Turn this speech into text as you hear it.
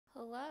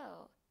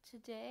Hello.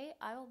 Today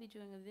I will be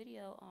doing a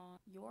video on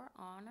Your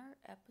Honor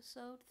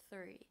episode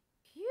 3.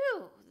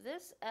 Phew,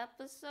 this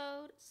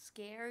episode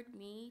scared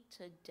me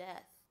to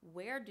death.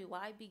 Where do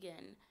I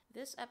begin?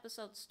 This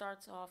episode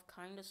starts off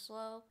kinda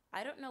slow.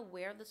 I don't know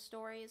where the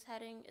story is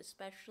heading,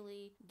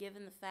 especially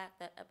given the fact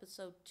that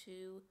episode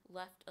 2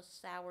 left a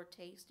sour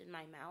taste in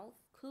my mouth.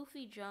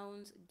 Koofy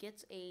Jones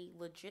gets a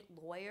legit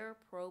lawyer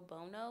pro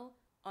bono,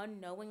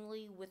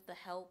 unknowingly with the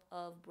help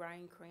of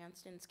Bryan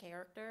Cranston's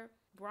character.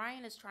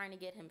 Bryan is trying to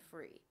get him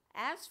free.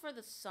 As for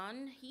the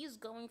son, he's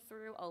going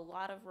through a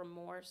lot of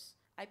remorse.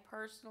 I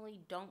personally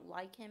don't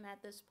like him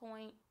at this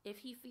point. If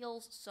he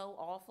feels so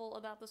awful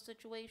about the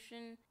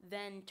situation,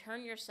 then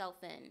turn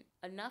yourself in.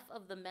 Enough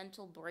of the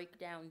mental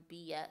breakdown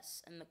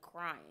BS and the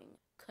crying.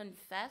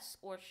 Confess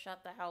or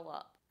shut the hell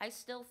up. I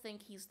still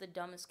think he's the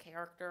dumbest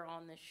character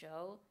on this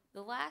show.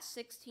 The last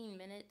 16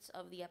 minutes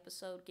of the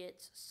episode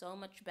gets so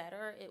much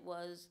better. It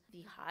was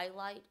the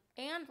highlight.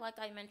 And like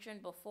I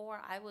mentioned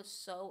before, I was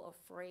so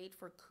afraid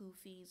for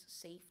Koofy's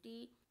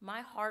safety.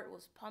 My heart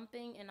was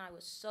pumping and I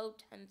was so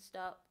tensed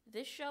up.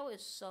 This show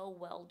is so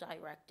well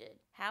directed.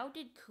 How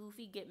did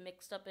Koofy get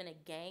mixed up in a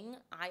gang?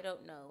 I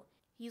don't know.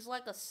 He's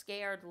like a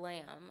scared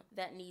lamb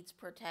that needs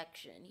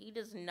protection. He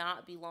does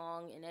not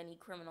belong in any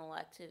criminal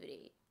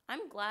activity.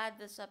 I'm glad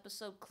this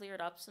episode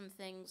cleared up some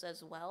things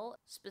as well,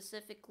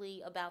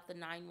 specifically about the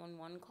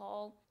 911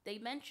 call. They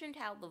mentioned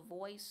how the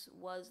voice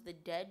was the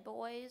dead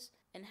boys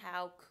and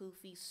how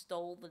Koofy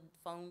stole the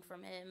phone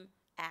from him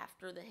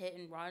after the hit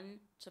and run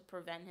to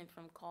prevent him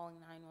from calling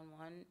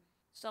 911.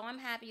 So I'm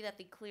happy that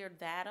they cleared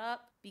that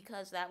up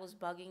because that was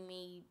bugging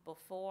me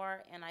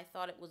before and I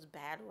thought it was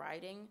bad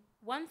writing.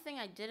 One thing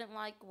I didn't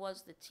like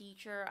was the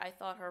teacher. I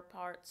thought her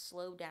part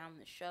slowed down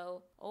the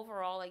show.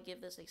 Overall, I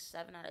give this a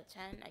 7 out of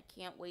 10. I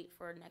can't wait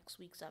for next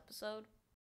week's episode.